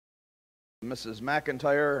Mrs.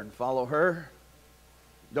 McIntyre and follow her.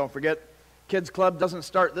 Don't forget, Kids Club doesn't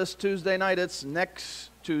start this Tuesday night. It's next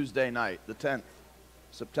Tuesday night, the 10th,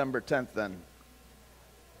 September 10th then.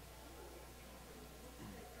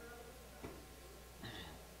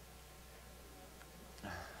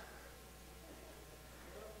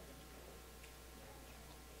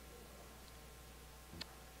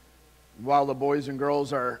 While the boys and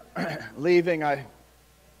girls are leaving, I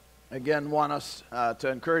again want us to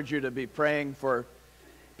encourage you to be praying for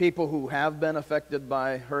people who have been affected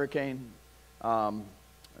by Hurricane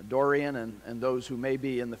Dorian and those who may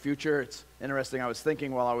be in the future. It's interesting, I was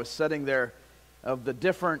thinking while I was sitting there of the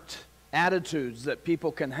different attitudes that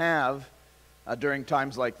people can have during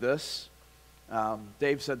times like this.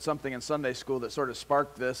 Dave said something in Sunday school that sort of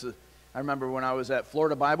sparked this. I remember when I was at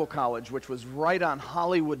Florida Bible College, which was right on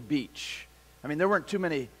Hollywood Beach. I mean, there weren't too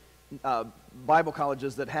many Bible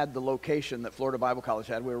colleges that had the location that Florida Bible College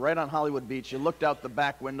had. We were right on Hollywood Beach. You looked out the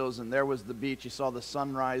back windows, and there was the beach. You saw the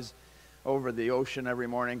sunrise over the ocean every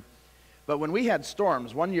morning. But when we had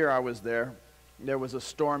storms, one year I was there was a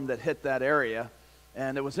storm that hit that area.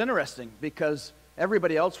 And it was interesting because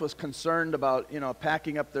everybody else was concerned about,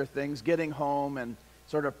 packing up their things, getting home, and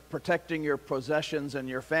sort of protecting your possessions and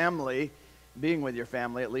your family, being with your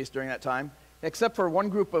family at least during that time, except for one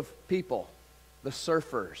group of people, the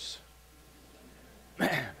surfers.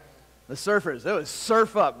 The surfers, it was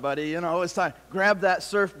surf up, buddy. It was time. Grab that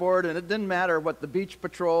surfboard, and it didn't matter what the beach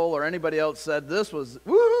patrol or anybody else said. This was,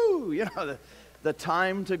 woo, the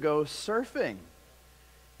time to go surfing.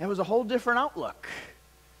 It was a whole different outlook.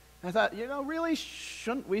 I thought, really,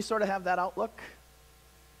 shouldn't we sort of have that outlook?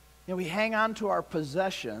 We hang on to our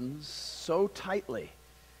possessions so tightly.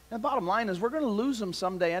 And the bottom line is we're going to lose them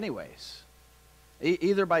someday anyways,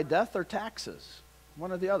 either by death or taxes,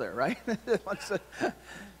 one or the other, right?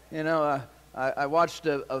 I watched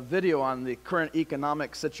a video on the current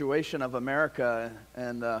economic situation of America,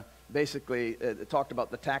 and basically it talked about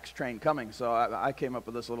the tax train coming. So I came up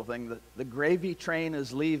with this little thing. The gravy train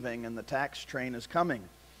is leaving and the tax train is coming.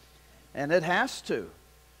 And it has to.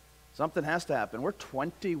 Something has to happen. We're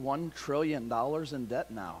 $21 trillion in debt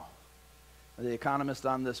now. The economist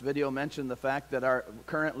on this video mentioned the fact that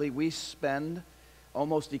currently we spend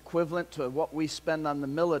almost equivalent to what we spend on the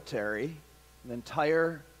military. The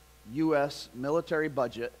entire U.S. military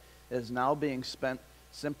budget is now being spent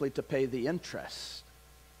simply to pay the interest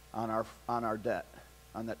on our debt,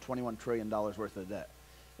 on that $21 trillion worth of debt.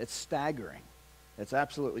 It's staggering. It's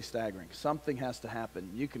absolutely staggering. Something has to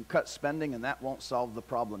happen. You can cut spending and that won't solve the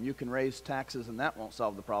problem. You can raise taxes and that won't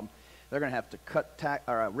solve the problem. They're going to have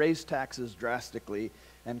to raise taxes drastically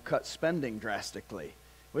and cut spending drastically,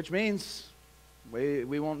 which means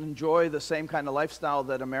we won't enjoy the same kind of lifestyle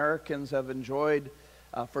that Americans have enjoyed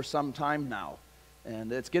for some time now.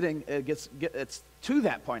 And it's to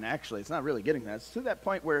that point, actually. It's not really getting there. It's to that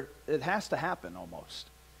point where it has to happen almost,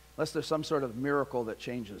 unless there's some sort of miracle that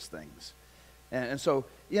changes things. And so,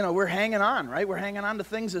 we're hanging on, right? We're hanging on to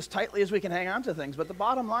things as tightly as we can hang on to things. But the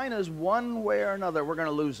bottom line is, one way or another, we're going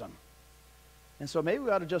to lose them. And so maybe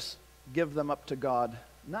we ought to just give them up to God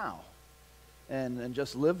now. And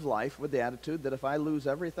just live life with the attitude that if I lose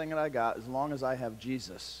everything that I got, as long as I have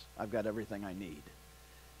Jesus, I've got everything I need.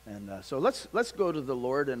 And so let's go to the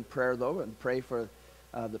Lord in prayer, though, and pray for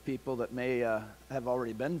the people that may have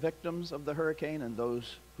already been victims of the hurricane and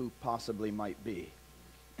those who possibly might be.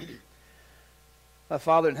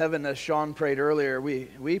 Father in heaven, as Sean prayed earlier,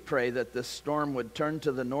 we pray that this storm would turn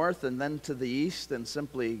to the north and then to the east and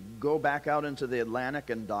simply go back out into the Atlantic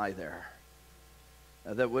and die there.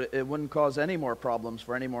 It wouldn't cause any more problems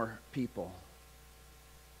for any more people.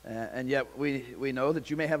 And yet we know that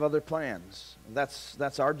you may have other plans.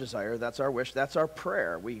 That's our desire, that's our wish, that's our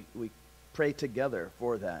prayer. We pray together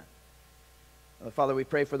for that. Father, we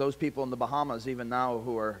pray for those people in the Bahamas even now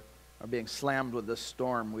who are being slammed with this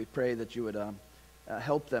storm. We pray that you would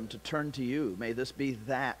help them to turn to you. May this be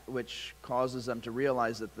that which causes them to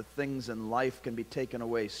realize that the things in life can be taken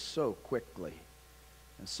away so quickly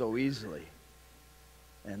and so easily.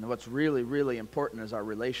 And what's really, really important is our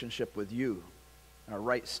relationship with you, our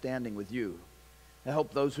right standing with you. To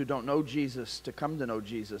help those who don't know Jesus to come to know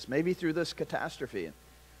Jesus, maybe through this catastrophe, and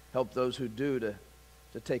help those who do to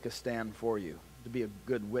take a stand for you, to be a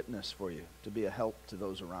good witness for you, to be a help to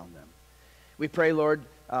those around them. We pray, Lord,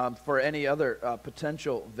 for any other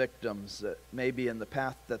potential victims that may be in the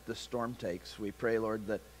path that the storm takes. We pray, Lord,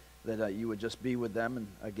 that you would just be with them and,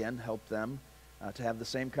 again, help them to have the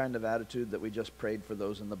same kind of attitude that we just prayed for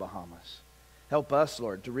those in the Bahamas. Help us,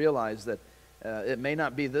 Lord, to realize that it may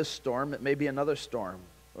not be this storm, it may be another storm,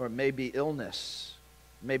 or it may be illness,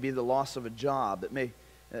 it may be the loss of a job, it may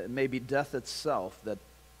It may be death itself that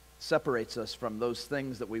separates us from those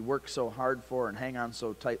things that we work so hard for and hang on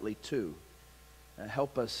so tightly to.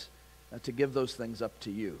 Help us to give those things up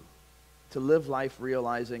to you, to live life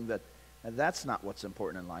realizing that that's not what's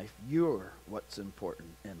important in life. You're what's important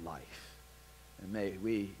in life. And may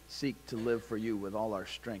we seek to live for you with all our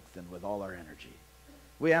strength and with all our energy.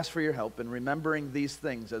 We ask for your help in remembering these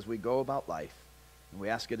things as we go about life. And we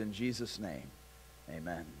ask it in Jesus' name.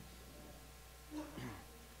 Amen.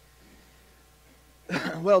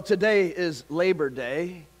 Well, today is Labor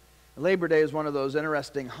Day. Labor Day is one of those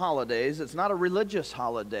interesting holidays. It's not a religious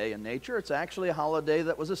holiday in nature. It's actually a holiday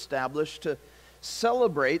that was established to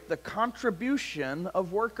celebrate the contribution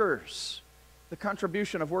of workers. The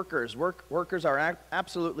contribution of workers. Workers are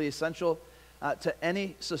absolutely essential to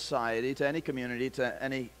any society, to any community, to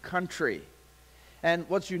any country. And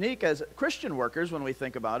what's unique as Christian workers, when we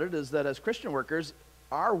think about it, is that as Christian workers,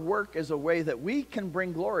 our work is a way that we can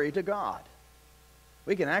bring glory to God.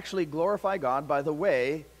 We can actually glorify God by the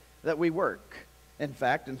way that we work. In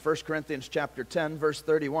fact, in 1 Corinthians chapter 10, verse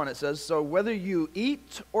 31, it says, "So whether you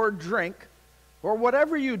eat or drink, or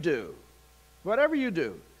whatever you do,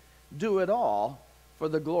 do it all for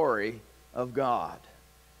the glory of God."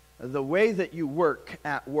 The way that you work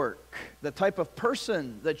at work, the type of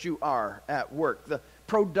person that you are at work, the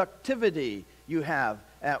productivity you have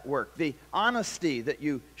at work, the honesty that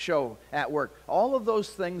you show at work, all of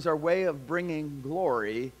those things are a way of bringing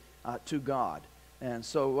glory to God. And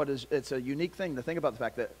so it's a unique thing to think about the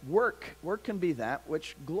fact that work can be that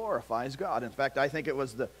which glorifies God. In fact, I think it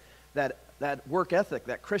was that work ethic,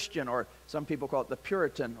 that Christian, or some people call it the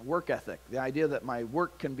Puritan work ethic, the idea that my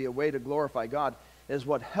work can be a way to glorify God, is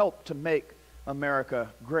what helped to make America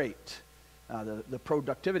great. The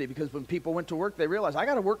productivity, because when people went to work, they realized, I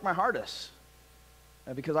got to work my hardest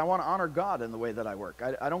because I want to honor God in the way that I work.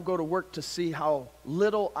 I don't go to work to see how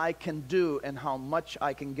little I can do and how much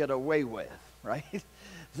I can get away with, right?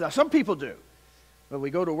 Now, some people do, but we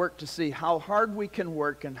go to work to see how hard we can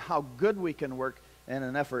work and how good we can work in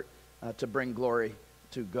an effort to bring glory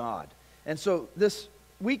to God. And so this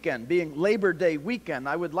weekend, being Labor Day weekend,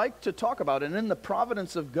 I would like to talk about, and in the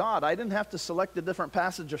providence of God, I didn't have to select a different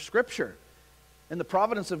passage of Scripture. In the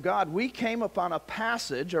providence of God, we came upon a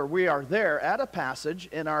passage, or we are there at a passage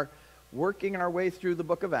in our working our way through the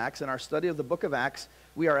book of Acts, in our study of the book of Acts,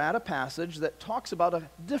 we are at a passage that talks about a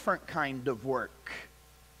different kind of work.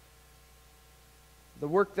 The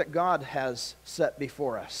work that God has set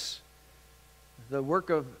before us. The work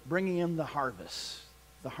of bringing in the harvest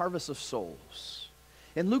of souls.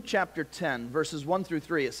 In Luke chapter 10, verses 1 through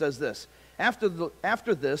 3, it says this, After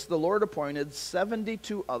this, the Lord appointed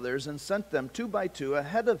 72 others and sent them 2 by 2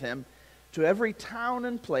 ahead of him to every town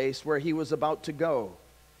and place where he was about to go.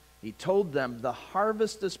 He told them, the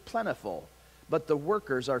harvest is plentiful, but the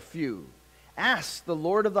workers are few. Ask the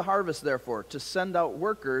Lord of the harvest, therefore, to send out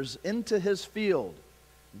workers into his field.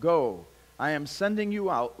 Go, I am sending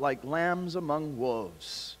you out like lambs among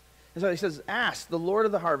wolves. And so he says, ask the Lord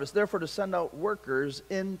of the harvest, therefore, to send out workers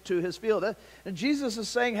into his field. And Jesus is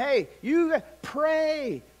saying, hey, you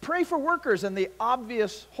pray for workers. And the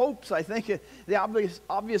obvious hopes, I think, the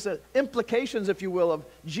obvious implications, if you will, of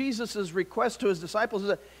Jesus' request to his disciples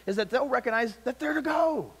is that they'll recognize that they're to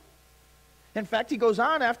go. In fact, he goes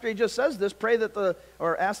on after he just says this,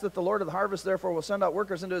 ask that the Lord of the harvest, therefore, will send out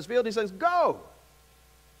workers into his field. He says, go,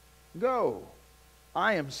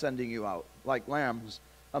 I am sending you out like lambs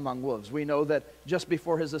among wolves. We know that just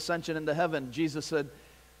before his ascension into heaven, Jesus said,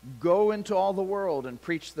 go into all the world and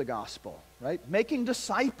preach the gospel, right? Making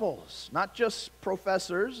disciples, not just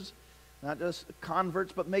professors, not just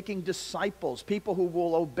converts, but making disciples, people who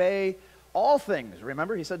will obey all things.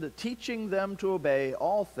 Remember, he said that teaching them to obey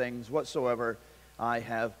all things whatsoever I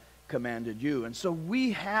have commanded you. And so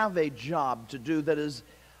we have a job to do that is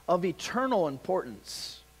of eternal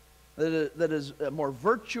importance, that is more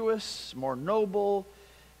virtuous, more noble,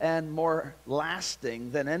 and more lasting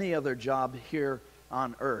than any other job here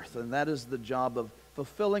on earth. And that is the job of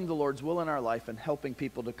fulfilling the Lord's will in our life and helping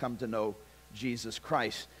people to come to know Jesus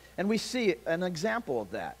Christ. And we see an example of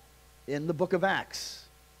that in the book of Acts,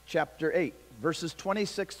 chapter 8, verses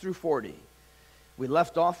 26 through 40. We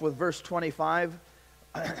left off with verse 25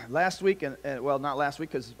 last week, well, not last week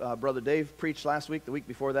because Brother Dave preached last week, the week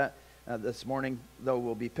before that. This morning, though,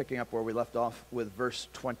 we'll be picking up where we left off with verse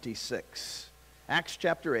 26. Acts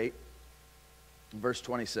chapter 8, verse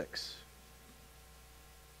 26.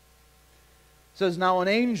 It says, Now an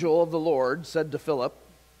angel of the Lord said to Philip,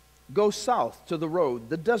 Go south to the road,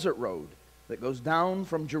 the desert road, that goes down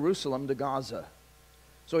from Jerusalem to Gaza.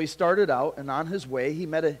 So he started out, and on his way he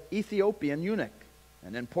met an Ethiopian eunuch,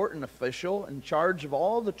 an important official in charge of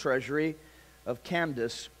all the treasury of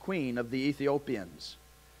Candace, queen of the Ethiopians.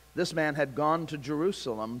 This man had gone to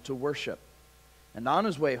Jerusalem to worship, and on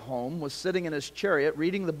his way home was sitting in his chariot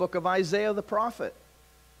reading the book of Isaiah the prophet.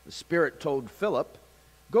 The Spirit told Philip,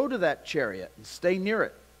 "Go to that chariot and stay near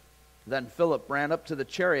it." Then Philip ran up to the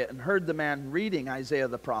chariot and heard the man reading Isaiah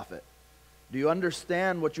the prophet. "Do you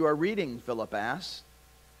understand what you are reading?" Philip asked.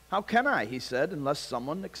 "How can I," he said, "unless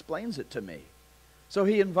someone explains it to me?" So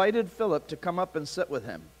he invited Philip to come up and sit with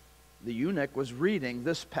him. The eunuch was reading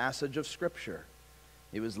this passage of Scripture.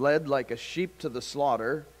 He was led like a sheep to the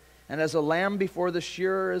slaughter, and as a lamb before the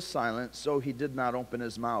shearer is silent, so he did not open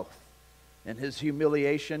his mouth. In his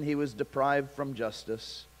humiliation he was deprived from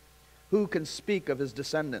justice. Who can speak of his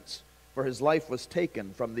descendants? For his life was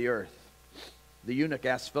taken from the earth. The eunuch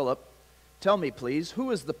asked Philip, "Tell me, please,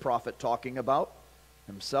 who is the prophet talking about?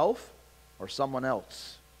 Himself or someone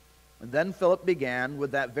else?" And then Philip began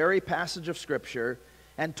with that very passage of Scripture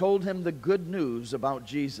and told him the good news about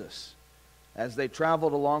Jesus. As they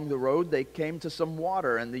traveled along the road, they came to some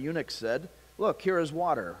water, and the eunuch said, "Look, here is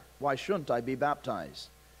water. Why shouldn't I be baptized?"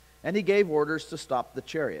 And he gave orders to stop the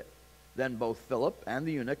chariot. Then both Philip and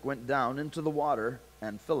the eunuch went down into the water,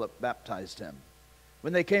 and Philip baptized him.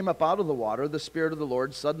 When they came up out of the water, the Spirit of the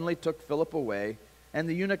Lord suddenly took Philip away, and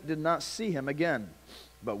the eunuch did not see him again,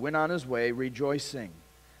 but went on his way rejoicing.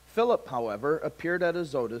 Philip, however, appeared at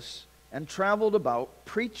Azotus and traveled about,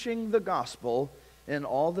 preaching the gospel in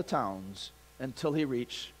all the towns until he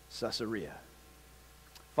reached Caesarea.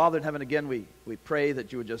 Father in heaven, again, we pray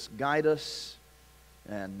that you would just guide us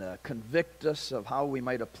and convict us of how we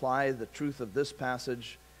might apply the truth of this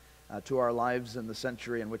passage to our lives in the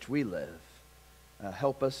century in which we live.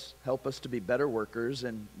 Help us to be better workers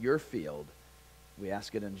in your field. We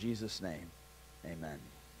ask it in Jesus' name. Amen.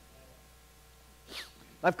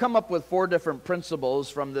 I've come up with 4 different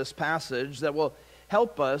principles from this passage that will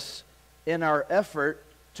help us in our effort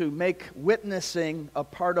to make witnessing a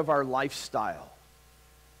part of our lifestyle.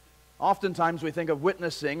 Oftentimes we think of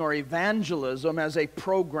witnessing or evangelism as a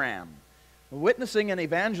program. Witnessing and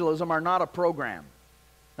evangelism are not a program.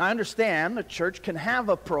 Now, I understand a church can have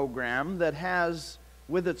a program that has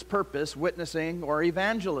with its purpose witnessing or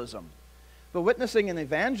evangelism. But witnessing and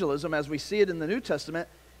evangelism, as we see it in the New Testament,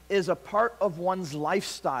 is a part of one's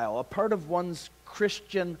lifestyle, a part of one's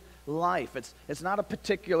Christian life. It's not a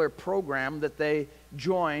particular program that they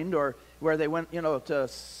joined or where they went, to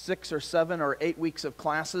 6 or 7 or 8 weeks of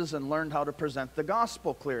classes and learned how to present the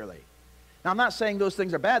gospel clearly. Now, I'm not saying those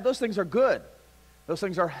things are bad. Those things are good. Those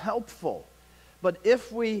things are helpful. But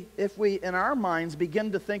if we in our minds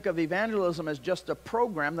begin to think of evangelism as just a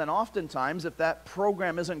program, then oftentimes if that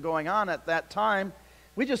program isn't going on at that time,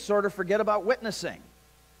 we just sort of forget about witnessing.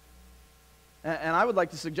 And I would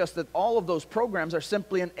like to suggest that all of those programs are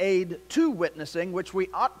simply an aid to witnessing, which we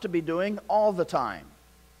ought to be doing all the time.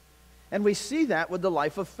 And we see that with the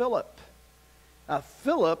life of Philip.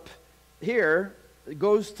 Philip here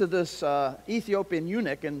goes to this Ethiopian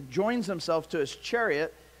eunuch and joins himself to his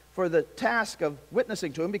chariot for the task of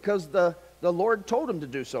witnessing to him because the Lord told him to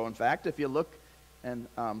do so. In fact, if you look, and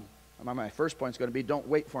my first point is going to be don't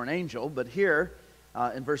wait for an angel, but here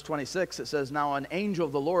in verse 26 it says, "Now an angel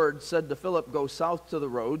of the Lord said to Philip, go south to the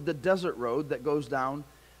road, the desert road that goes down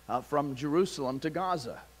from Jerusalem to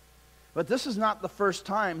Gaza." But this is not the first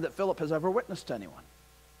time that Philip has ever witnessed to anyone.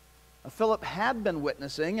 Philip had been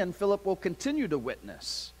witnessing, and Philip will continue to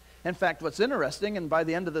witness. In fact, what's interesting, and by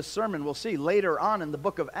the end of this sermon we'll see later on in the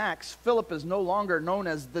book of Acts, Philip is no longer known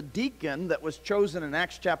as the deacon that was chosen in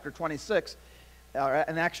Acts chapter 26, or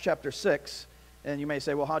in Acts chapter 6. And you may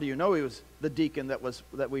say, well, how do you know he was the deacon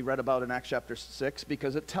that we read about in Acts chapter 6?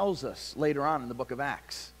 Because it tells us later on in the book of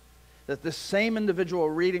Acts that this same individual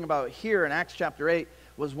we're reading about here in Acts chapter 8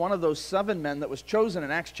 was one of those 7 men that was chosen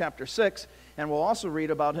in Acts chapter 6, and we'll also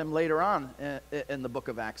read about him later on in the book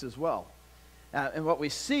of Acts as well. And what we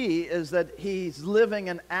see is that he's living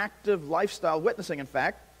an active lifestyle witnessing. In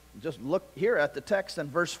fact, just look here at the text in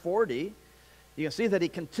verse 40. You can see that he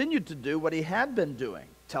continued to do what he had been doing,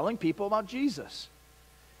 telling people about Jesus.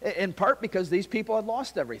 In part because these people had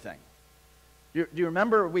lost everything. Do you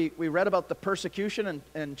remember we read about the persecution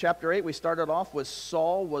in chapter 8? We started off with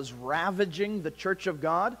Saul was ravaging the church of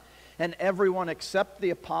God, and everyone except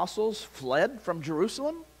the apostles fled from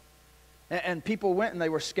Jerusalem. And people went and they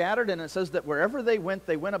were scattered, and it says that wherever they went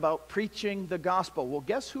about preaching the gospel. Well,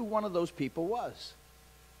 guess who one of those people was?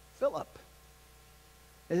 Philip.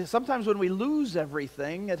 And sometimes when we lose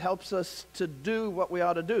everything, it helps us to do what we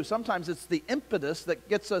ought to do. Sometimes it's the impetus that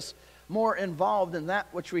gets us more involved in that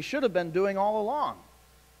which we should have been doing all along.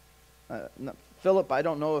 Philip, I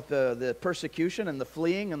don't know if the persecution and the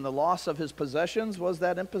fleeing and the loss of his possessions was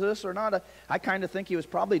that impetus or not. I kind of think he was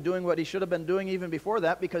probably doing what he should have been doing even before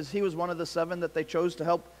that, because he was one of the 7 that they chose to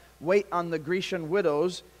help wait on the Grecian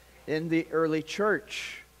widows in the early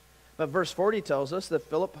church. But verse 40 tells us that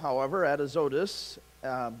Philip, however,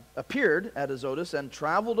 appeared at Azotus and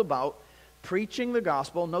traveled about preaching the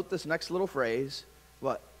gospel. Note this next little phrase,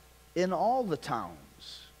 what? In all the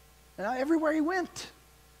towns. And everywhere he went,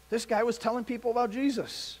 this guy was telling people about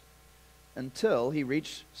Jesus until he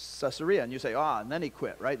reached Caesarea. And you say, and then he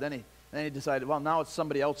quit, right? Then he decided, well, now it's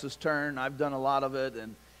somebody else's turn. I've done a lot of it,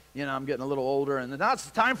 and I'm getting a little older, and now it's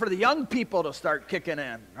time for the young people to start kicking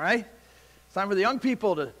in, right? It's time for the young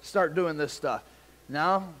people to start doing this stuff.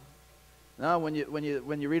 Now, when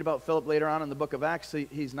you read about Philip later on in the book of Acts,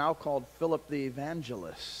 he's now called Philip the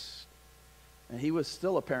Evangelist. And he was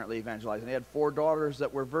still apparently evangelizing. He had 4 daughters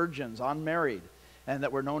that were virgins, unmarried, and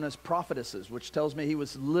that were known as prophetesses, which tells me he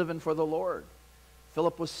was living for the Lord.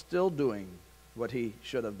 Philip was still doing what he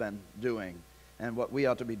should have been doing, and what we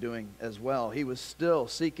ought to be doing as well. He was still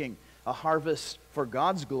seeking a harvest for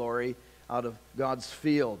God's glory out of God's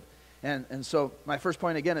field. And so my first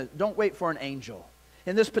point again is, don't wait for an angel.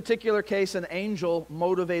 In this particular case, an angel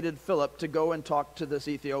motivated Philip to go and talk to this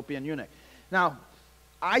Ethiopian eunuch. Now,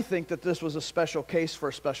 I think that this was a special case for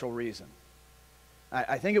a special reason.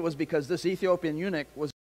 I think it was because this Ethiopian eunuch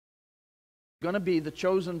was going to be the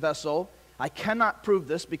chosen vessel. I cannot prove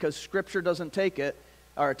this because Scripture doesn't take it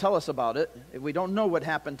or tell us about it. We don't know what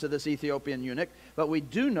happened to this Ethiopian eunuch, but we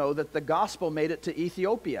do know that the gospel made it to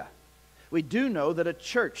Ethiopia. We do know that a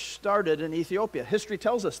church started in Ethiopia. History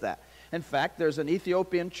tells us that. In fact, there's an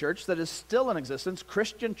Ethiopian church that is still in existence,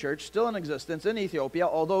 Christian church still in existence in Ethiopia,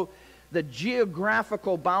 although the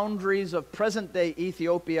geographical boundaries of present-day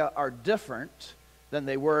Ethiopia are different than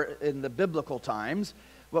they were in the biblical times.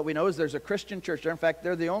 What we know is there's a Christian church there. In fact,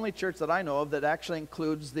 they're the only church that I know of that actually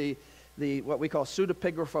includes the what we call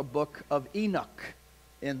pseudepigrapha book of Enoch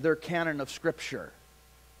in their canon of Scripture.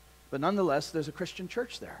 But nonetheless, there's a Christian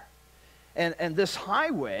church there. And this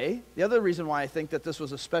highway, the other reason why I think that this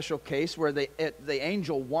was a special case where the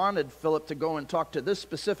angel wanted Philip to go and talk to this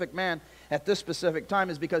specific man at this specific time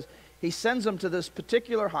is because he sends him to this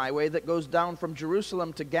particular highway that goes down from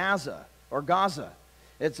Jerusalem to Gaza.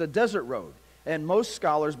 It's a desert road. And most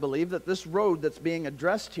scholars believe that this road that's being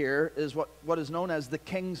addressed here is what is known as the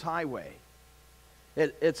King's Highway.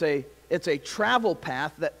 It's a travel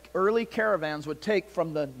path that early caravans would take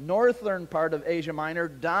from the northern part of Asia Minor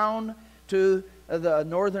down to the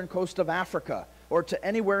northern coast of Africa, or to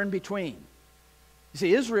anywhere in between. You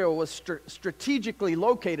see, Israel was strategically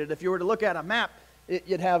located. If you were to look at a map,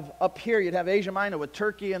 you'd have up here, you'd have Asia Minor with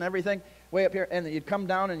Turkey and everything way up here, and you'd come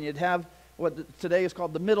down and you'd have what today is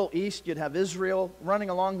called the Middle East. You'd have Israel running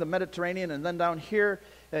along the Mediterranean, and then down here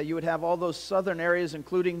you would have all those southern areas,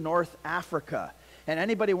 including North Africa. And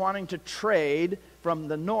anybody wanting to trade from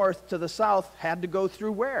the north to the south had to go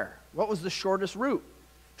through where? What was the shortest route?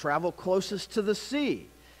 Travel closest to the sea.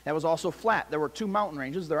 That was also flat. There were 2 mountain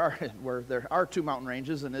ranges. There are 2 mountain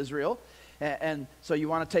ranges in Israel. And so you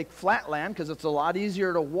want to take flat land because it's a lot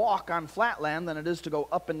easier to walk on flat land than it is to go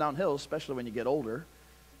up and down hills, especially when you get older.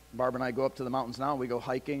 Barb and I go up to the mountains now, and we go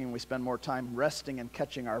hiking, and we spend more time resting and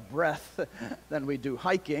catching our breath than we do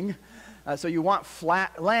hiking. So you want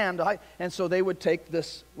flat land. And so they would take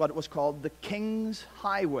this, what was called the King's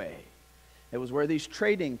Highway. It was where these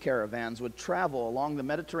trading caravans would travel along the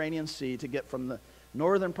Mediterranean Sea to get from the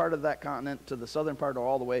northern part of that continent to the southern part or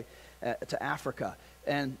all the way to Africa.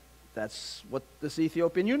 And that's what this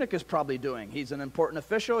Ethiopian eunuch is probably doing. He's an important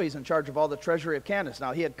official. He's in charge of all the treasury of Candace.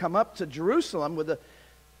 Now, he had come up to Jerusalem with the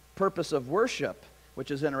purpose of worship,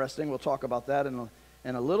 which is interesting. We'll talk about that in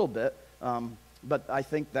a little bit. But I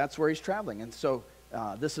think that's where he's traveling. And so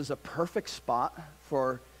this is a perfect spot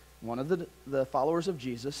for one of the followers of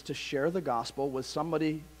Jesus to share the gospel with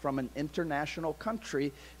somebody from an international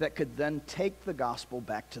country that could then take the gospel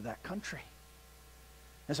back to that country.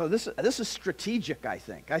 And so this is strategic, I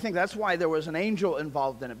think. I think that's why there was an angel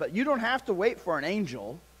involved in it. But you don't have to wait for an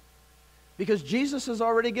angel, because Jesus has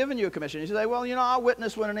already given you a commission. You say, well, I'll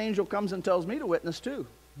witness when an angel comes and tells me to witness too.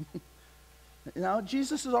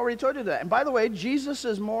 Jesus has already told you that. And by the way, Jesus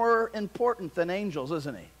is more important than angels,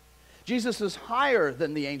 isn't he? Jesus is higher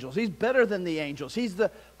than the angels. He's better than the angels. He's the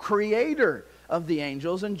creator of the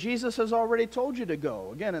angels, and Jesus has already told you to go.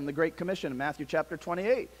 Again, in the Great Commission in Matthew chapter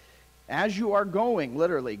 28. As you are going,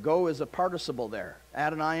 literally, go is a participle there.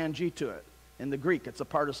 Add an ing to it. In the Greek, it's a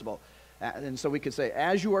participle. And so we could say,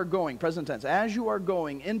 as you are going, present tense, as you are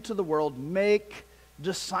going into the world, make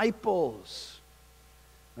disciples.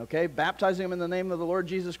 Okay, baptizing them in the name of the Lord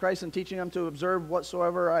Jesus Christ and teaching them to observe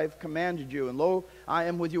whatsoever I've commanded you. And lo, I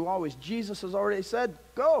am with you always. Jesus has already said,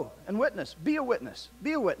 go and witness. Be a witness.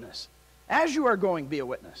 Be a witness. As you are going, be a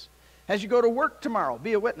witness. As you go to work tomorrow,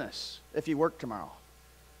 be a witness if you work tomorrow.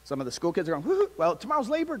 Some of the school kids are going, woohoo, well, tomorrow's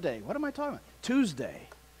Labor Day. What am I talking about? Tuesday,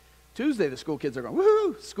 the school kids are going,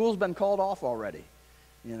 woohoo, school's been called off already.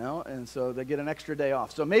 You know, and so they get an extra day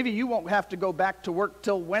off. So maybe you won't have to go back to work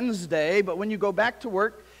till Wednesday, but when you go back to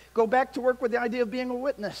work with the idea of being a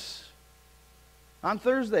witness. On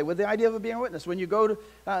Thursday, with the idea of being a witness. When you go to,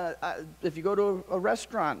 if you go to a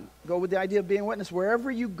restaurant, go with the idea of being a witness.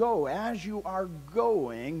 Wherever you go, as you are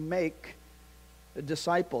going, make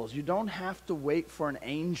disciples. You don't have to wait for an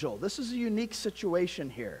angel. This is a unique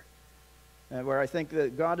situation here, where I think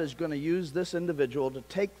that God is going to use this individual to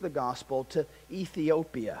take the gospel to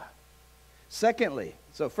Ethiopia. Secondly,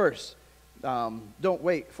 so first, don't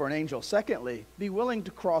wait for an angel. Secondly, be willing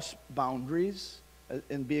to cross boundaries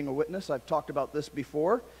in being a witness. I've talked about this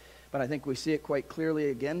before, but I think we see it quite clearly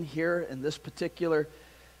again here in this particular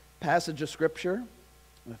passage of Scripture.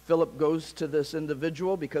 Philip goes to this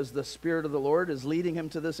individual because the Spirit of the Lord is leading him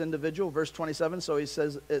to this individual. Verse 27, so it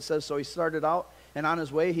says, so he started out, and on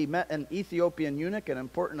his way he met an Ethiopian eunuch, an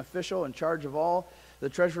important official in charge of all the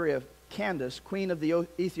treasury of Candace, queen of the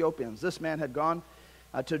Ethiopians. This man had gone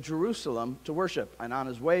to Jerusalem to worship, and on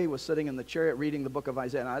his way he was sitting in the chariot reading the book of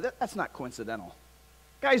Isaiah. Now, that's not coincidental.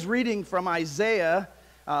 Guy's reading from Isaiah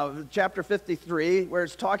chapter 53, where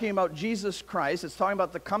it's talking about Jesus Christ. It's talking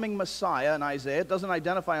about the coming Messiah in Isaiah. It doesn't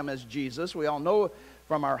identify him as Jesus. We all know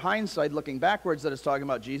from our hindsight looking backwards that it's talking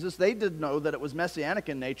about Jesus. They did know that it was messianic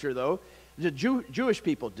in nature, though. The Jewish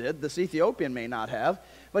people did. This Ethiopian may not have.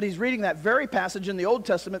 But he's reading that very passage in the Old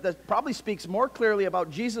Testament that probably speaks more clearly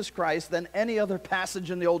about Jesus Christ than any other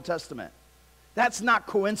passage in the Old Testament. That's not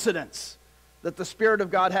coincidence that the Spirit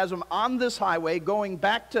of God has him on this highway going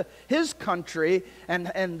back to his country, and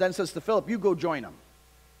then says to Philip, you go join him.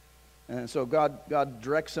 And so God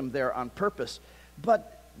directs him there on purpose.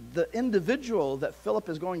 But the individual that Philip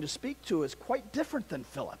is going to speak to is quite different than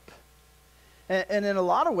Philip. And in a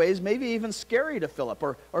lot of ways, maybe even scary to Philip,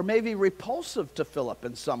 or maybe repulsive to Philip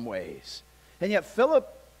in some ways. And yet Philip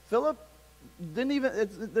didn't even,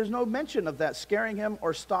 there's no mention of that scaring him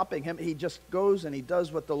or stopping him. He just goes and he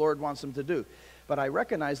does what the Lord wants him to do. But I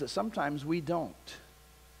recognize that sometimes we don't.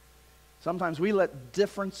 Sometimes we let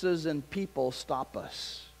differences in people stop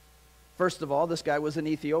us. First of all, this guy was an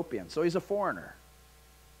Ethiopian, so he's a foreigner.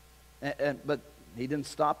 But he didn't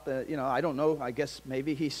stop, I don't know, I guess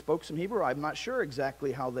maybe he spoke some Hebrew. I'm not sure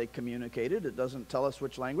exactly how they communicated. It doesn't tell us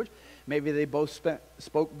which language. Maybe they both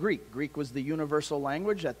spoke Greek. Greek was the universal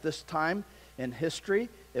language at this time in history.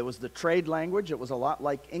 It was the trade language. It was a lot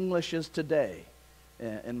like English is today.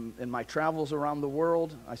 In my travels around the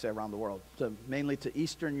world, I say around the world, mainly to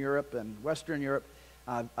Eastern Europe and Western Europe,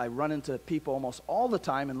 I run into people almost all the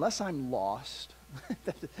time, unless I'm lost.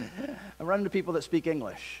 I run into people that speak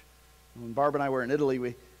English. When Barb and I were in Italy,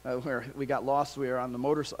 we got lost. We were on the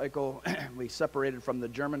motorcycle. We separated from the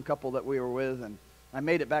German couple that we were with, and I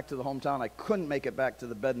made it back to the hometown. I couldn't make it back to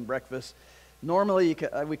the bed and breakfast. Normally,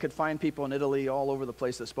 we could find people in Italy all over the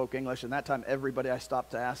place that spoke English, and that time everybody I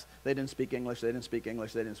stopped to ask, they didn't speak English, they didn't speak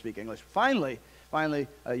English, they didn't speak English. Finally,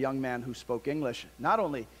 a young man who spoke English not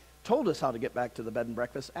only told us how to get back to the bed and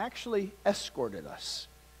breakfast, actually escorted us.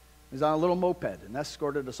 He was on a little moped and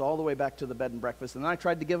escorted us all the way back to the bed and breakfast. And then I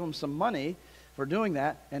tried to give him some money for doing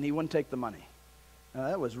that, and he wouldn't take the money. Now,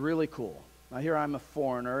 that was really cool. Now, here I'm a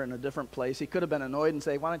foreigner in a different place. He could have been annoyed and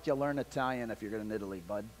say, why don't you learn Italian if you're in Italy,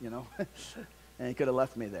 bud, And he could have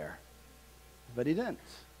left me there. But he didn't.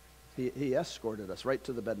 He escorted us right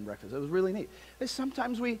to the bed and breakfast. It was really neat.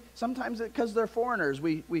 Sometimes because they're foreigners,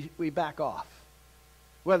 we back off.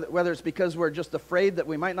 Whether it's because we're just afraid that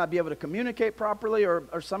we might not be able to communicate properly,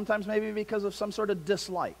 or sometimes maybe because of some sort of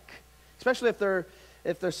dislike. Especially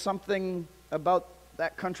if there's something about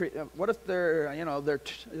that country. What if they're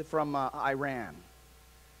from Iran?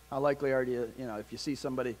 How likely are you, if you see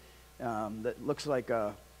somebody that looks like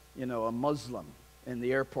a Muslim in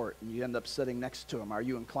the airport and you end up sitting next to him? Are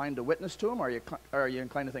you inclined to witness to him, or are you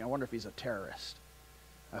inclined to think, I wonder if he's a terrorist?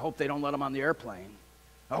 I hope they don't let him on the airplane.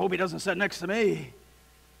 I hope he doesn't sit next to me.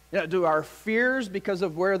 Do our fears because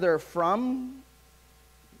of where they're from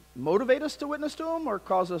motivate us to witness to them, or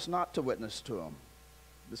cause us not to witness to them?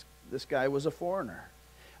 This guy was a foreigner.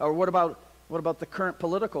 Or what about the current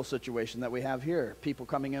political situation that we have here? People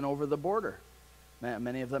coming in over the border.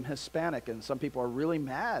 many of them Hispanic, and some people are really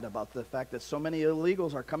mad about the fact that so many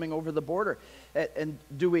illegals are coming over the border. And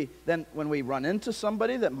do we then, when we run into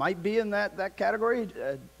somebody that might be in that category,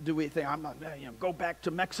 do we think, I'm not, go back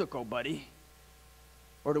to Mexico, buddy?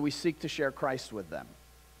 Or do we seek to share Christ with them?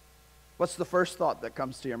 What's the first thought that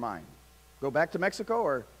comes to your mind? Go back to Mexico,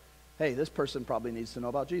 or, hey, this person probably needs to know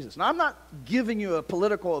about Jesus? Now, I'm not giving you a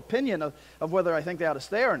political opinion of whether I think they ought to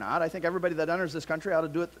stay or not. I think everybody that enters this country ought to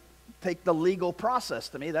do it, take the legal process.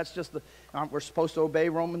 To me, that's just we're supposed to obey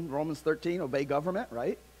Romans 13, obey government,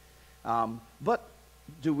 right? But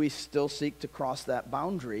do we still seek to cross that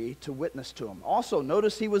boundary to witness to him? Also,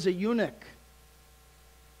 notice he was a eunuch.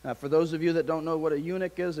 Now, for those of you that don't know what a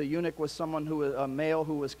eunuch is, a eunuch was a male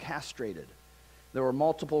who was castrated. There were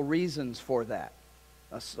multiple reasons for that.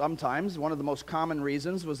 Sometimes, one of the most common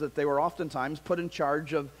reasons was that they were oftentimes put in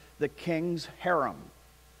charge of the king's harem.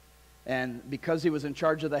 And because he was in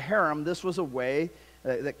charge of the harem, this was a way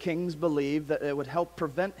that kings believed that it would help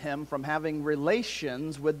prevent him from having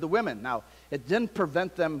relations with the women. Now, it didn't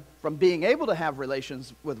prevent them from being able to have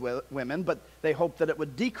relations with women, but they hoped that it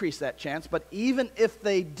would decrease that chance. But even if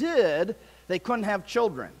they did, they couldn't have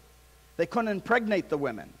children. They couldn't impregnate the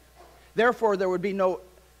women. Therefore, there would be no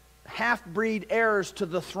half-breed heirs to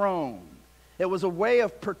the throne. It was a way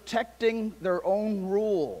of protecting their own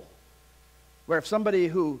rule, where if somebody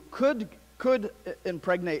who could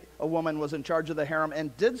impregnate a woman was in charge of the harem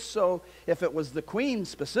and did so, if it was the queen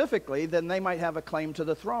specifically, then they might have a claim to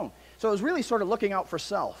the throne. So it was really sort of looking out for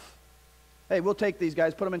self. Hey, we'll take these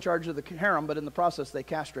guys, put them in charge of the harem, but in the process they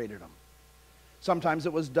castrated them. Sometimes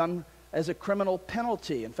it was done as a criminal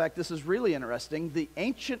penalty. In fact, this is really interesting. The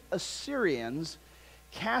ancient Assyrians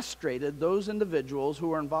castrated those individuals who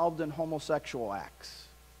were involved in homosexual acts.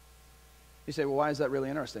 You say, well, why is that really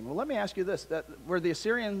interesting? Well, let me ask you this. Were the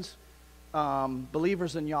Assyrians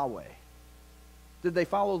believers in Yahweh? Did they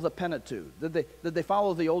follow the Pentateuch? Did they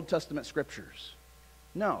follow the Old Testament scriptures?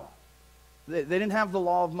 No. They didn't have the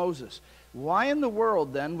law of Moses. Why in the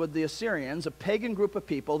world, then, would the Assyrians, a pagan group of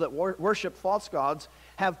people that worship false gods,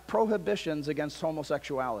 have prohibitions against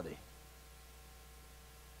homosexuality?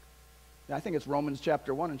 I think it's Romans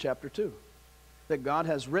chapter 1 and chapter 2. That God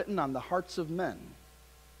has written on the hearts of men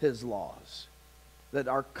his laws. That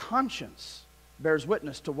our conscience bears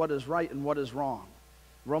witness to what is right and what is wrong.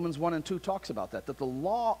 Romans 1 and 2 talks about that the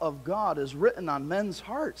law of God is written on men's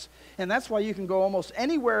hearts. And that's why you can go almost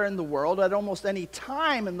anywhere in the world, at almost any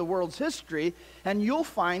time in the world's history, and you'll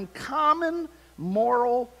find common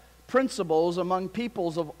moral principles among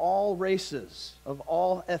peoples of all races, of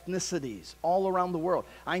all ethnicities, all around the world.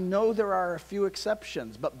 I know there are a few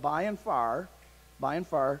exceptions, but by and far,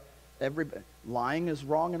 lying is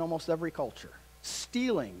wrong in almost every culture.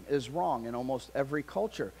 Stealing is wrong in almost every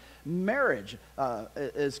culture. Marriage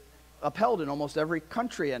is upheld in almost every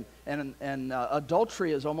country, and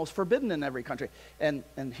adultery is almost forbidden in every country.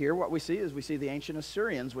 And here what we see is the ancient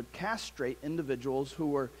Assyrians would castrate individuals who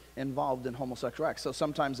were involved in homosexual acts. So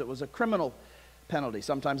sometimes it was a criminal penalty.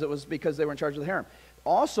 Sometimes it was because they were in charge of the harem.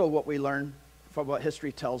 Also, what we learn from what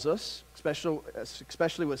history tells us,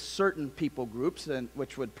 especially with certain people groups, and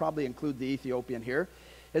which would probably include the Ethiopian here,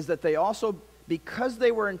 is that they also, because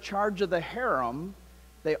they were in charge of the harem,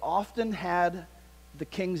 they often had the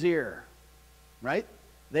king's ear, right?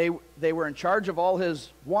 They were in charge of all his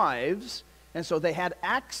wives, and so they had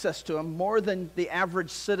access to him more than the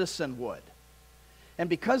average citizen would. And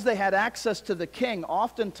because they had access to the king,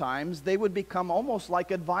 oftentimes they would become almost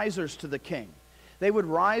like advisors to the king. They would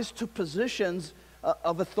rise to positions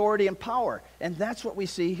of authority and power. And that's what we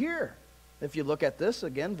see here. If you look at this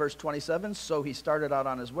again, verse 27, so he started out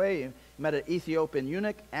on his way. He met an Ethiopian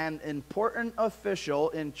eunuch, an important official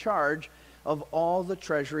in charge of all the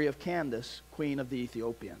treasury of Candace, queen of the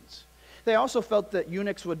Ethiopians. They also felt that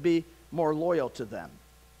eunuchs would be more loyal to them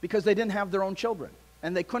because they didn't have their own children,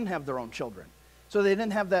 and they couldn't have their own children. So they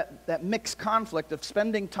didn't have that mixed conflict of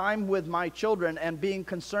spending time with my children and being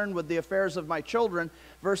concerned with the affairs of my children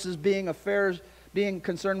versus being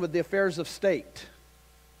concerned with the affairs of state.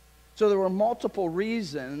 So there were multiple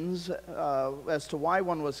reasons as to why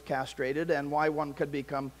one was castrated and why one could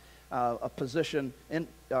become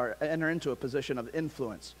or enter into a position of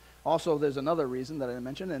influence. Also, there's another reason that I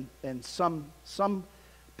mentioned. In some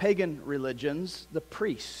pagan religions, the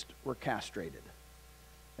priests were castrated.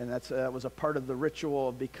 And that was a part of the ritual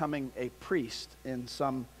of becoming a priest in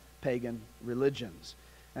some pagan religions.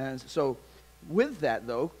 And so with that,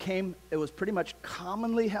 though, it was pretty much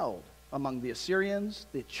commonly held among the Assyrians,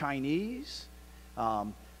 the Chinese,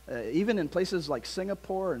 even in places like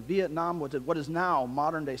Singapore and Vietnam, what is now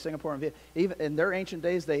modern-day Singapore and Vietnam. Even in their ancient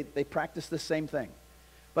days, they practiced the same thing,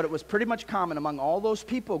 But it was pretty much common among all those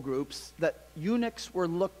people groups that eunuchs were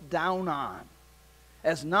looked down on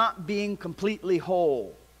as not being completely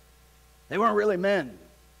whole. They weren't really men.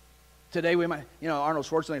 Today we might, Arnold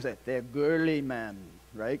Schwarzenegger say, they're girly men,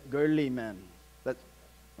 right? Girly men.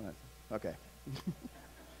 Okay.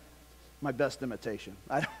 My best imitation.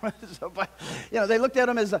 I don't so, but, they looked at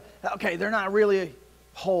them as, okay, they're not really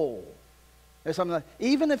whole. There's something like,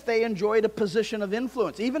 even if they enjoyed a position of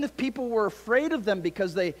influence, even if people were afraid of them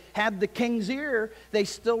because they had the king's ear, they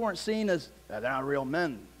still weren't seen as, they're not real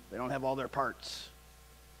men. They don't have all their parts.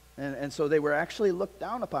 And so they were actually looked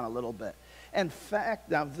down upon a little bit. In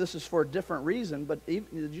fact, now this is for a different reason, but did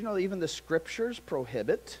you know even the scriptures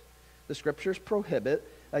prohibit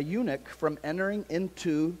a eunuch from entering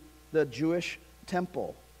into the Jewish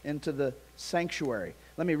temple, into the sanctuary?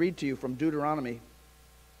 Let me read to you from Deuteronomy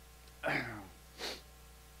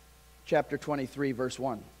chapter 23, verse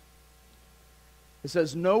 1. It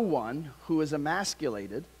says, no one who is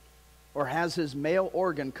emasculated or has his male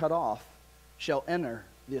organ cut off shall enter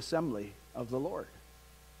the assembly of the Lord.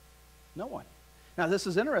 No one. Now this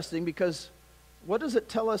is interesting because what does it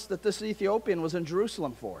tell us that this Ethiopian was in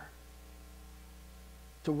Jerusalem for?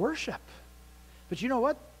 To worship. But you know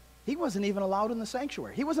what? He wasn't even allowed in the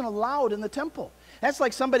sanctuary. He wasn't allowed in the temple. That's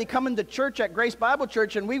like somebody coming to church at Grace Bible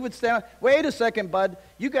Church and we would stand, wait a second, bud,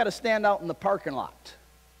 you got to stand out in the parking lot.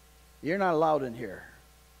 You're not allowed in here.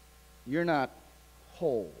 You're not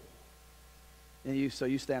whole. And so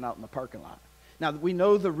you stand out in the parking lot. Now, we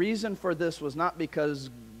know the reason for this was not because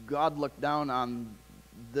God looked down on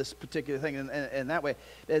this particular thing in that way,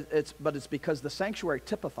 but it's because the sanctuary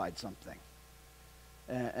typified something.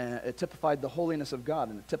 It typified the holiness of God,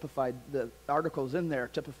 and it typified, the articles in there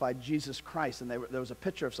typified Jesus Christ, and there was a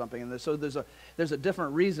picture of something. And so there's a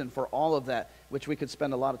different reason for all of that, which we could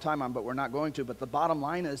spend a lot of time on, but we're not going to. But the bottom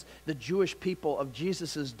line is the Jewish people of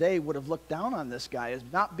Jesus' day would have looked down on this guy as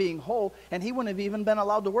not being whole, and he wouldn't have even been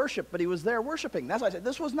allowed to worship, but he was there worshiping. That's why I said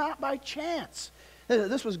this was not by chance.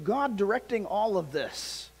 This was God directing all of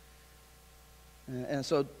this. And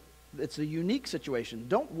so it's a unique situation.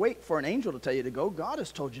 Don't wait for an angel to tell you to go. God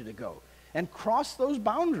has told you to go. And cross those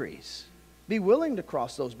boundaries. Be willing to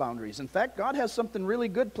cross those boundaries. In fact, God has something really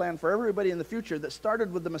good planned for everybody in the future that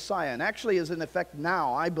started with the Messiah and actually is in effect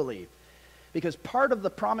now, I believe. Because part of the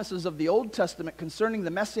promises of the Old Testament concerning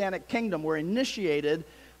the Messianic kingdom were initiated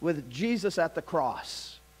with Jesus at the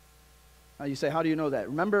cross. Now you say, how do you know that?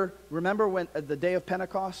 Remember when at the day of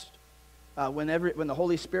Pentecost? When the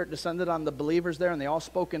Holy Spirit descended on the believers there and they all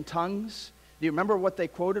spoke in tongues. Do you remember what they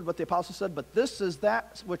quoted, what the apostle said? But this is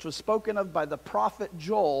that which was spoken of by the prophet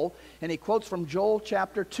Joel, and he quotes from Joel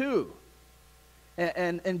chapter 2.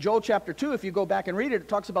 And in Joel chapter 2, if you go back and read it, it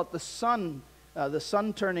talks about the sun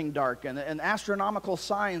turning dark and astronomical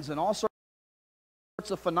signs and all sorts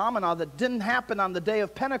of phenomena that didn't happen on the day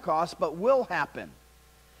of Pentecost but will happen.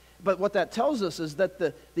 But what that tells us is that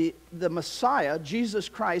the Messiah, Jesus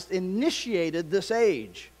Christ, initiated this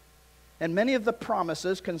age. And many of the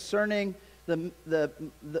promises concerning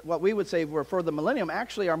what we would say were for the millennium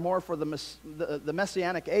actually are more for the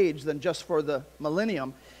Messianic age than just for the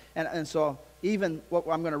millennium. And so even what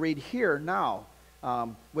I'm going to read here now,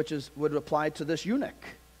 which would apply to this eunuch.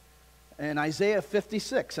 In Isaiah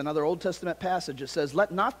 56, another Old Testament passage, it says,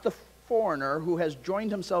 "Let not the foreigner who has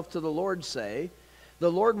joined himself to the Lord say,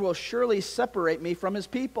 the Lord will surely separate me from his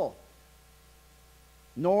people.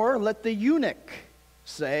 Nor let the eunuch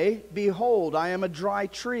say, behold, I am a dry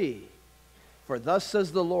tree. For thus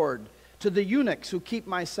says the Lord, to the eunuchs who keep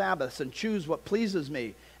my Sabbaths and choose what pleases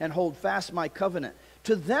me and hold fast my covenant,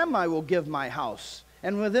 to them I will give my house,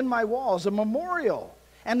 and within my walls a memorial,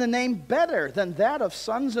 and a name better than that of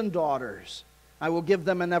sons and daughters. I will give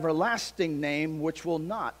them an everlasting name which will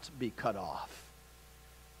not be cut off."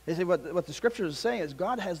 You see, what the scriptures are saying is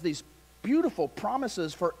God has these beautiful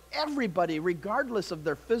promises for everybody, regardless of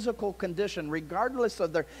their physical condition, regardless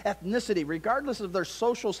of their ethnicity, regardless of their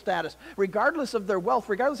social status, regardless of their wealth,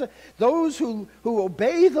 regardless of those who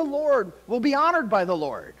obey the Lord will be honored by the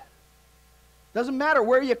Lord. Doesn't matter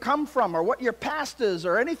where you come from or what your past is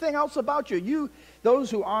or anything else about you. Those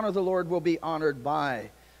who honor the Lord will be honored by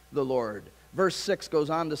the Lord. Verse 6 goes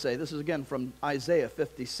on to say, this is again from Isaiah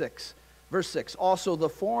 56. Verse 6, "Also the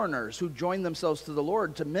foreigners who join themselves to the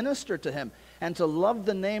Lord to minister to him and to love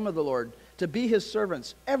the name of the Lord, to be his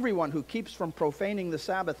servants, everyone who keeps from profaning the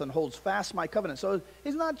Sabbath and holds fast my covenant." So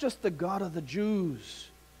he's not just the God of the Jews.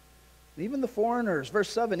 Even the foreigners. Verse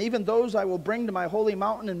 7, "Even those I will bring to my holy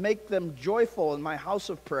mountain and make them joyful in my house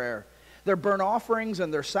of prayer. Their burnt offerings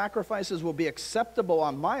and their sacrifices will be acceptable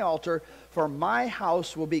on my altar, for my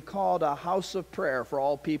house will be called a house of prayer for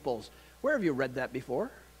all peoples." Where have you read that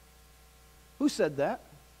before? Who said that?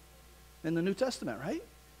 In the New Testament, right?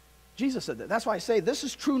 Jesus said that. That's why I say this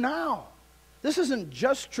is true now. This isn't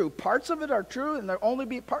just true. Parts of it are true, and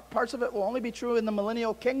parts of it will only be true in the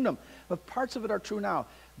millennial kingdom. But parts of it are true now.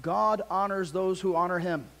 God honors those who honor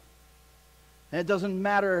him. And it doesn't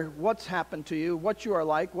matter what's happened to you, what you are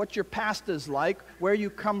like, what your past is like, where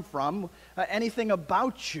you come from, anything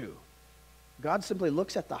about you. God simply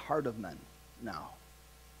looks at the heart of men now.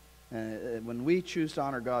 And when we choose to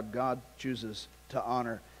honor God, God chooses to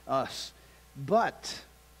honor us. But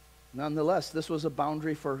nonetheless, this was a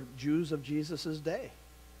boundary for Jews of Jesus' day.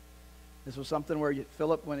 This was something where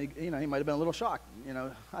Philip, when he might have been a little shocked.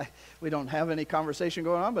 We don't have any conversation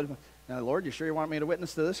going on, but Lord, you sure you want me to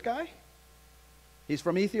witness to this guy? He's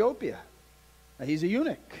from Ethiopia. He's a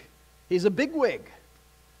eunuch. He's a bigwig.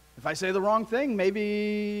 If I say the wrong thing,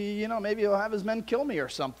 maybe he'll have his men kill me or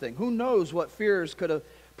something. Who knows what fears could have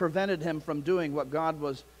prevented him from doing what God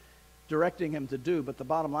was directing him to do. But the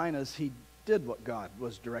bottom line is he did what God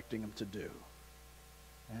was directing him to do.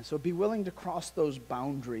 And so be willing to cross those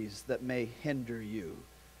boundaries that may hinder you.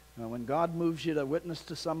 When God moves you to witness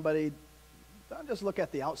to somebody, don't just look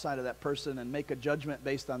at the outside of that person and make a judgment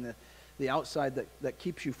based on the outside that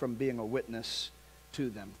keeps you from being a witness to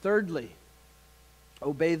them. Thirdly,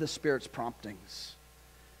 obey the Spirit's promptings.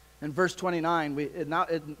 In verse 29,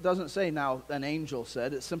 it doesn't say now an angel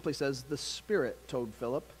said. It simply says the Spirit told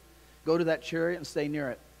Philip, go to that chariot and stay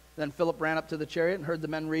near it. Then Philip ran up to the chariot and heard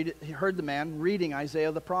the man reading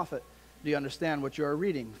Isaiah the prophet. Do you understand what you are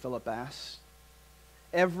reading? Philip asked.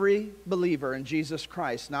 Every believer in Jesus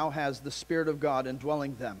Christ now has the Spirit of God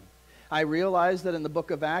indwelling them. I realize that in the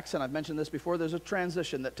book of Acts, and I've mentioned this before, there's a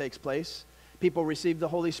transition that takes place. People receive the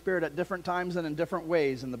Holy Spirit at different times and in different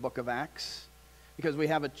ways in the book of Acts, because we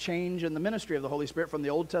have a change in the ministry of the Holy Spirit from the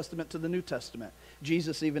Old Testament to the New Testament.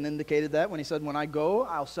 Jesus even indicated that when he said, when I go,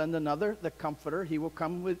 I'll send another, the Comforter. He will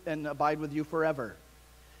come and abide with you forever.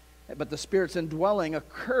 But the Spirit's indwelling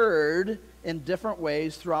occurred in different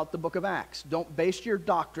ways throughout the book of Acts. Don't base your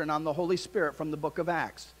doctrine on the Holy Spirit from the book of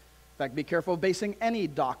Acts. In fact, be careful of basing any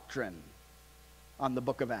doctrine on the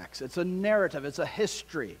book of Acts. It's a narrative. It's a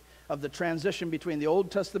history of the transition between the Old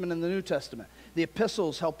Testament and the New Testament. The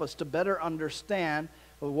epistles help us to better understand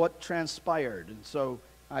what transpired. And so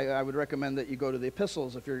I would recommend that you go to the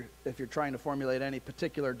epistles if you're trying to formulate any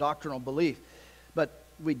particular doctrinal belief. But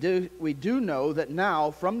we do know that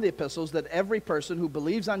now from the epistles that every person who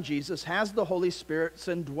believes on Jesus has the Holy Spirit's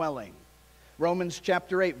indwelling. Romans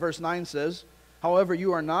chapter 8 verse 9 says, however,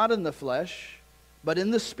 you are not in the flesh, but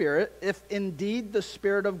in the Spirit, if indeed the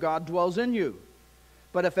Spirit of God dwells in you.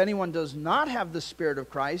 But if anyone does not have the Spirit of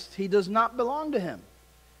Christ, he does not belong to him.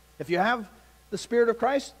 If you have the Spirit of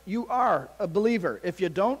Christ, you are a believer. If you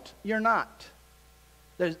don't, you're not.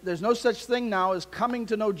 There's no such thing now as coming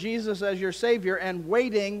to know Jesus as your Savior and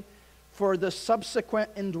waiting for the subsequent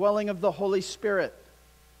indwelling of the Holy Spirit.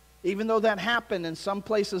 Even though that happened in some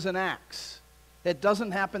places in Acts, it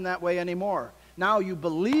doesn't happen that way anymore. Now you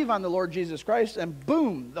believe on the Lord Jesus Christ and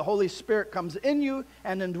boom, the Holy Spirit comes in you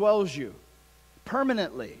and indwells you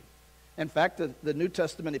permanently. In fact, the New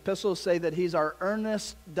Testament epistles say that he's our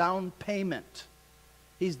earnest down payment.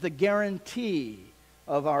 He's the guarantee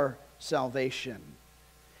of our salvation.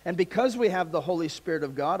 And because we have the Holy Spirit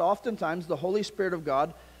of God, oftentimes the Holy Spirit of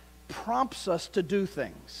God prompts us to do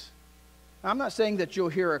things. I'm not saying that you'll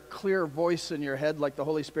hear a clear voice in your head like the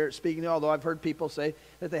Holy Spirit speaking, although I've heard people say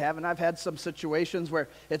that they have, and I've had some situations where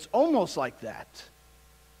it's almost like that.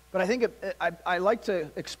 But I think I like to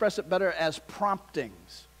express it better as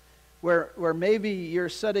promptings, where maybe you're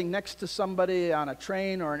sitting next to somebody on a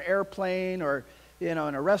train or an airplane or in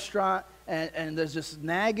a restaurant, and there's this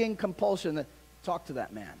nagging compulsion that talk to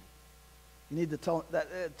that man. You need to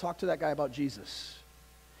talk to that guy about Jesus.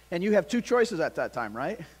 And you have two choices at that time,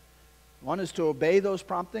 right? One is to obey those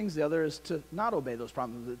promptings. The other is to not obey those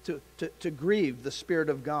promptings, to grieve the Spirit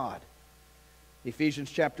of God.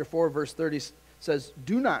 Ephesians chapter 4, verse 30 says,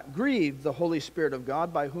 do not grieve the Holy Spirit of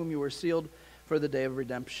God by whom you were sealed for the day of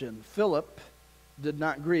redemption. Philip did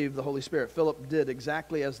not grieve the Holy Spirit. Philip did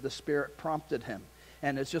exactly as the Spirit prompted him.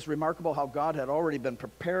 And it's just remarkable how God had already been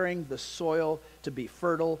preparing the soil to be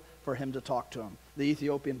fertile for him to talk to him. The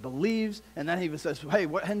Ethiopian believes, and then he says, hey,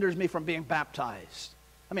 what hinders me from being baptized?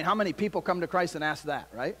 I mean, how many people come to Christ and ask that,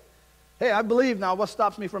 right? Hey, I believe now, what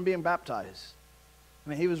stops me from being baptized? I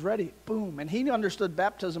mean, he was ready, boom. And he understood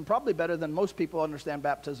baptism probably better than most people understand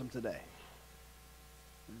baptism today.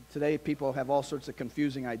 Today, people have all sorts of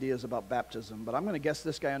confusing ideas about baptism, but I'm going to guess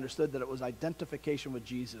this guy understood that it was identification with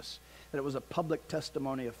Jesus, that it was a public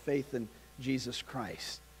testimony of faith in Jesus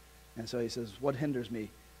Christ. And so he says, what hinders me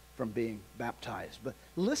from being baptized. But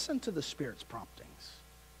listen to the Spirit's promptings.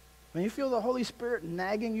 When you feel the Holy Spirit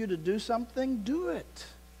nagging you to do something, do it.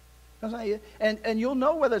 And you'll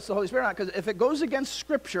know whether it's the Holy Spirit or not, because if it goes against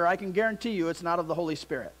Scripture, I can guarantee you it's not of the Holy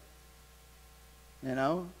Spirit. You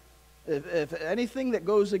know? If anything that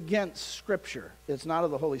goes against Scripture, it's not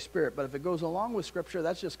of the Holy Spirit. But if it goes along with Scripture,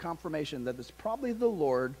 that's just confirmation that it's probably the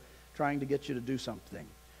Lord trying to get you to do something.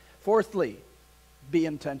 Fourthly, be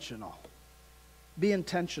intentional. Be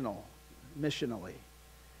intentional missionally.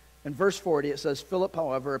 In verse 40, it says, Philip,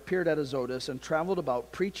 however, appeared at Azotus and traveled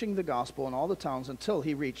about preaching the gospel in all the towns until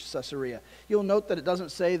he reached Caesarea. You'll note that it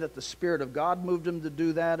doesn't say that the Spirit of God moved him to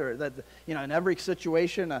do that, or that, in every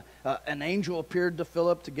situation an angel appeared to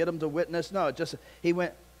Philip to get him to witness. No, he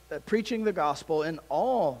went preaching the gospel in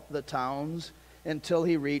all the towns until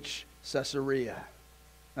he reached Caesarea.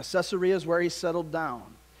 Now, Caesarea is where he settled down.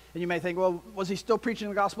 And you may think, well, was he still preaching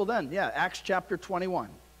the gospel then? Yeah, Acts chapter 21.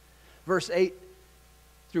 Verse 8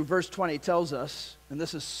 through verse 20 tells us, and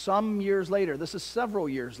this is some years later, this is several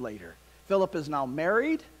years later, Philip is now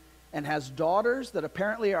married and has daughters that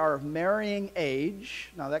apparently are of marrying age.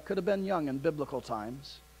 Now, that could have been young in biblical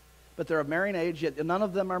times, but they're of marrying age, yet none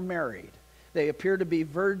of them are married. They appear to be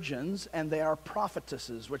virgins, and they are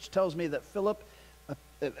prophetesses, which tells me that Philip,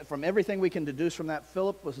 from everything we can deduce from that,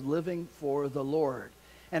 Philip was living for the Lord.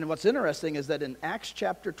 And what's interesting is that in Acts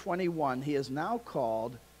chapter 21, he is now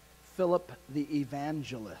called Philip the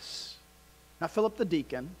evangelist. Not Philip the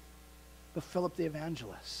deacon, but Philip the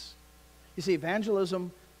evangelist. You see,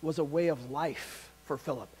 evangelism was a way of life for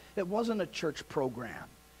Philip. It wasn't a church program.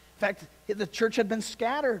 In fact, the church had been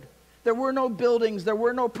scattered. There were no buildings. There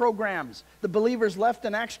were no programs. The believers left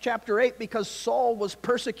in Acts chapter 8 because Saul was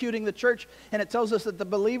persecuting the church, and it tells us that the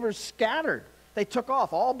believers scattered. They took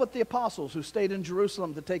off, all but the apostles who stayed in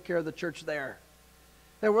Jerusalem to take care of the church there.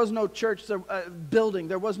 There was no church building.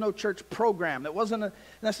 There was no church program. It wasn't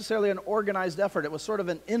necessarily an organized effort. It was sort of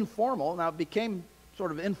an informal. Now, it became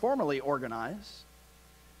sort of informally organized.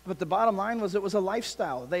 But the bottom line was it was a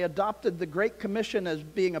lifestyle. They adopted the Great Commission as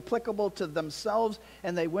being applicable to themselves,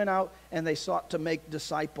 and they went out and they sought to make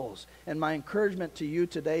disciples. And my encouragement to you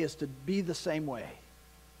today is to be the same way.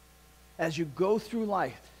 As you go through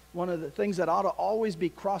life, one of the things that ought to always be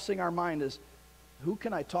crossing our mind is, who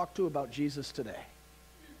can I talk to about Jesus today?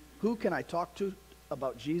 Who can I talk to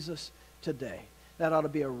about Jesus today? That ought to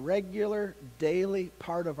be a regular, daily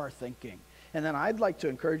part of our thinking. And then I'd like to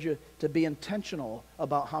encourage you to be intentional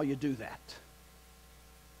about how you do that.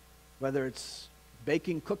 Whether it's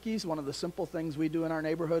baking cookies, one of the simple things we do in our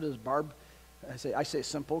neighborhood is I say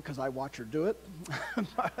simple because I watch her do it.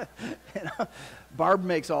 Barb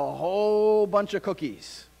makes a whole bunch of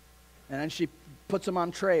cookies. And then she puts them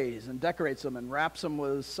on trays and decorates them and wraps them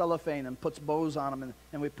with cellophane and puts bows on them,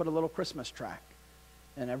 and we put a little Christmas track.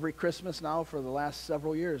 And every Christmas now for the last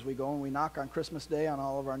several years, we go and we knock on Christmas Day on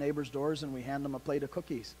all of our neighbors' doors and we hand them a plate of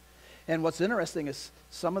cookies. And what's interesting is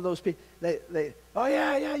some of those people, oh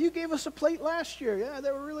yeah, you gave us a plate last year. Yeah,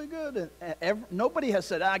 they were really good. And nobody has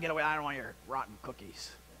said, get away, I don't want your rotten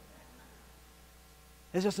cookies.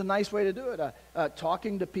 It's just a nice way to do it.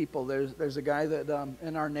 Talking to people. There's a guy that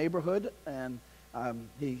in our neighborhood, and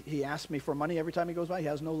he asks me for money every time he goes by. He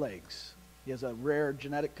has no legs. He has a rare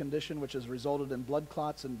genetic condition which has resulted in blood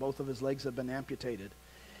clots, and both of his legs have been amputated.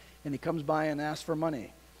 And he comes by and asks for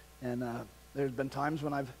money. And there's been times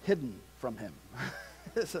when I've hidden from him.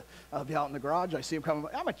 I'll be out in the garage. I see him coming.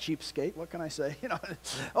 I'm a cheapskate. What can I say?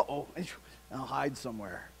 I'll hide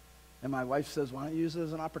somewhere. And my wife says, why don't you use it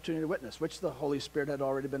as an opportunity to witness? Which the Holy Spirit had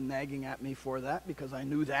already been nagging at me for that, because I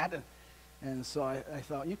knew that. And so I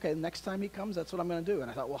thought, okay, next time he comes, that's what I'm going to do. And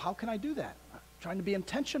I thought, well, how can I do that? I'm trying to be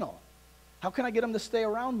intentional. How can I get him to stay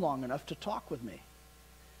around long enough to talk with me?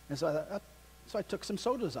 And so I took some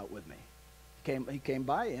sodas out with me. He came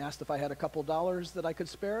by, he asked if I had a couple dollars that I could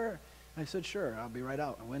spare. I said, sure, I'll be right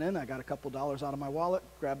out. I went in, I got a couple dollars out of my wallet,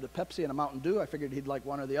 grabbed a Pepsi and a Mountain Dew. I figured he'd like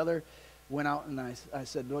one or the other. Went out and I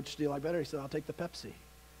said, which do you like better? He said, I'll take the Pepsi.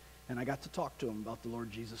 And I got to talk to him about the Lord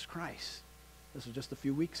Jesus Christ. This was just a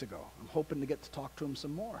few weeks ago. I'm hoping to get to talk to him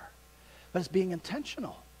some more. But it's being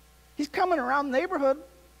intentional. He's coming around the neighborhood,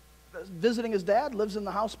 visiting his dad, lives in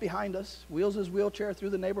the house behind us, wheels his wheelchair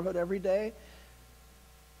through the neighborhood every day.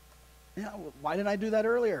 Why didn't I do that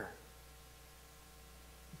earlier?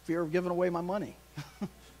 Fear of giving away my money.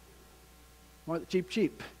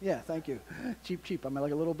 Cheap. Yeah, thank you. Cheap. I'm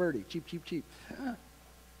like a little birdie. Cheap.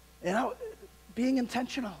 Being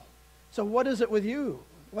intentional. So what is it with you?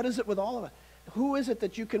 What is it with all of us? Who is it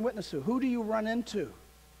that you can witness to? Who do you run into?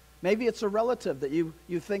 Maybe it's a relative that you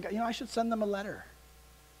think, I should send them a letter.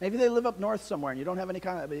 Maybe they live up north somewhere and you don't have any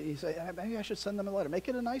you say, maybe I should send them a letter. Make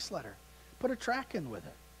it a nice letter. Put a track in with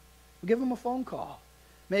it. Give them a phone call.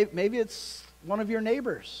 Maybe it's one of your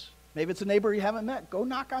neighbors. Maybe it's a neighbor you haven't met. Go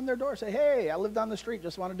knock on their door. Say, hey, I live down the street.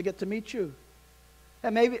 Just wanted to get to meet you.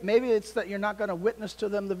 And maybe it's that you're not going to witness to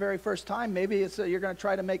them the very first time. Maybe it's that you're going to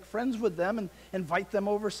try to make friends with them and invite them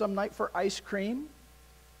over some night for ice cream.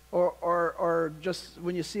 Or just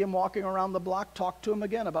when you see them walking around the block, talk to them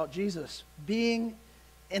again about Jesus. Being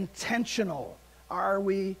intentional. Are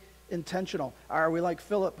we intentional? Are we like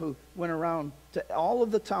Philip, who went around to all of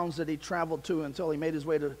the towns that he traveled to until he made his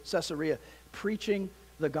way to Caesarea, preaching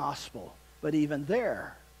the gospel? But even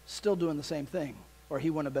there, still doing the same thing, or he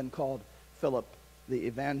wouldn't have been called Philip the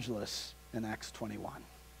evangelist in Acts 21.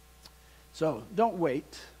 So don't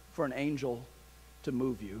wait for an angel to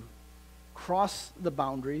move you. Cross the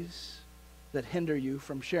boundaries that hinder you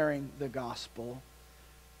from sharing the gospel.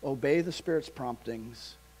 Obey the Spirit's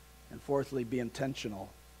promptings. And fourthly, be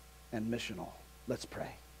intentional and missional. Let's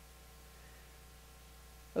pray.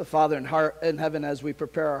 Father in heaven, as we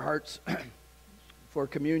prepare our hearts for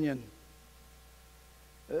communion,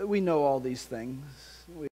 we know all these things.